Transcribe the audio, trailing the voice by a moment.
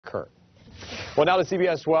Kurt. Well, now to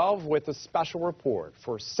CBS 12 with a special report.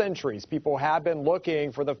 For centuries, people have been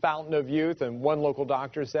looking for the fountain of youth, and one local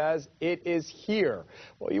doctor says it is here.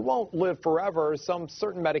 Well, you won't live forever. Some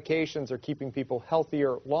certain medications are keeping people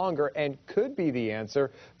healthier longer and could be the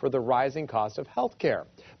answer for the rising cost of health care.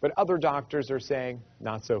 But other doctors are saying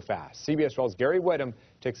not so fast. CBS 12's Gary Whittam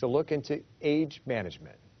takes a look into age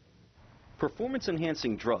management.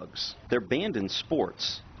 Performance-enhancing drugs, they're banned in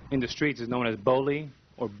sports. In the streets, it's known as bole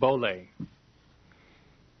or bole.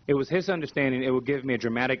 It was his understanding it would give me a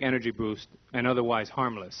dramatic energy boost and otherwise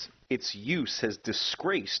harmless. Its use has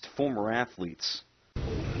disgraced former athletes.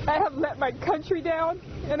 I have let my country down,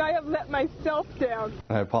 and I have let myself down.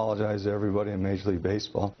 I apologize to everybody in Major League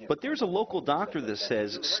Baseball. But there's a local doctor that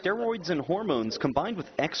says steroids and hormones combined with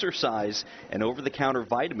exercise and over-the-counter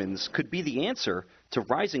vitamins could be the answer to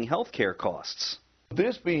rising health care costs.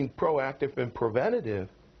 This being proactive and preventative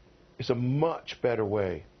is a much better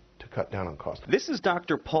way to cut down on costs. This is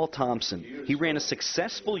Dr. Paul Thompson. He ran a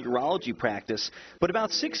successful urology practice, but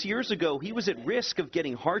about 6 years ago, he was at risk of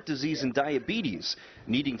getting heart disease and diabetes.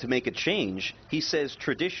 Needing to make a change, he says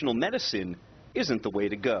traditional medicine isn't the way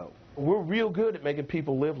to go. We're real good at making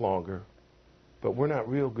people live longer, but we're not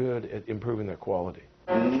real good at improving their quality.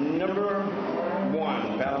 Number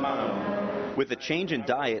 1, Palamano. With a change in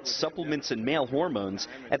diet, supplements, and male hormones,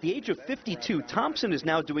 at the age of 52, Thompson is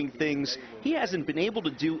now doing things he hasn't been able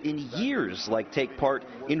to do in years, like take part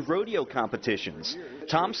in rodeo competitions.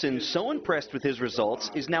 Thompson, so impressed with his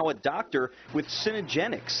results, is now a doctor with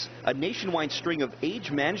Synergenics, a nationwide string of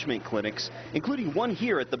age management clinics, including one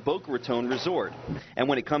here at the Boca Raton Resort. And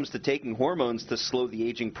when it comes to taking hormones to slow the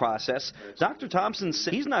aging process, Dr. Thompson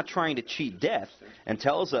says he's not trying to cheat death and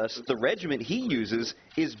tells us the regimen he uses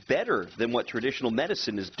is better than what traditional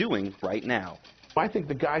medicine is doing right now. I think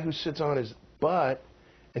the guy who sits on his butt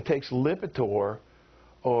and takes Lipitor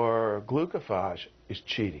or Glucophage is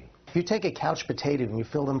cheating. If you take a couch potato and you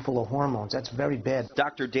fill them full of hormones, that's very bad.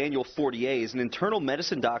 Dr. Daniel Fortier is an internal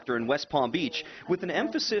medicine doctor in West Palm Beach with an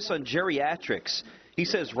emphasis on geriatrics. He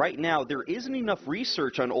says right now there isn't enough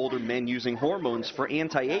research on older men using hormones for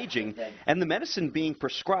anti-aging, and the medicine being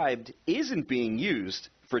prescribed isn't being used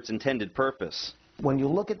for its intended purpose. When you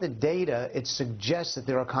look at the data, it suggests that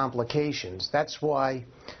there are complications. That's why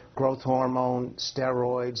growth hormone,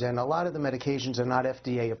 steroids, and a lot of the medications are not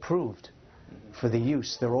FDA approved for the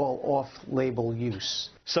use. They're all off-label use.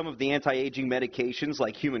 Some of the anti-aging medications,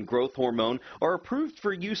 like human growth hormone, are approved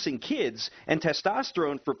for use in kids and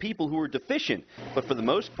testosterone for people who are deficient. But for the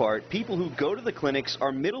most part, people who go to the clinics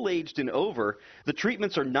are middle-aged and over. The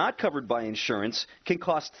treatments are not covered by insurance, can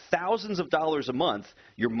cost thousands of dollars a month.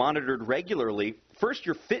 You're monitored regularly. First,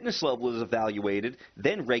 your fitness level is evaluated,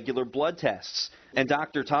 then regular blood tests. And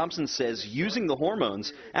Dr. Thompson says using the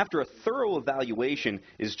hormones after a thorough evaluation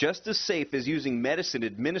is just as safe as using medicine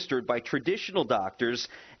administered by traditional doctors,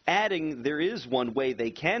 adding there is one way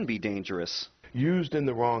they can be dangerous. Used in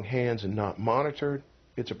the wrong hands and not monitored,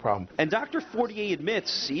 it's a problem. And Dr. Fortier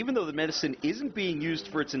admits, even though the medicine isn't being used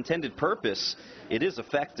for its intended purpose, it is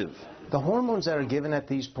effective. The hormones that are given at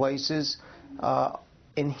these places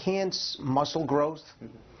enhance muscle growth.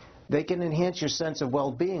 They can enhance your sense of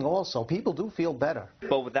well-being also. People do feel better.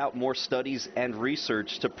 But without more studies and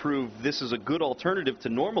research to prove this is a good alternative to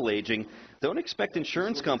normal aging, don't expect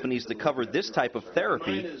insurance companies to cover this type of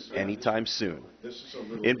therapy anytime soon.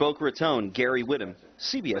 In Boca Raton, Gary Whittam,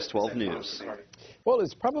 CBS 12 News. Well,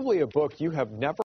 it's probably a book you have never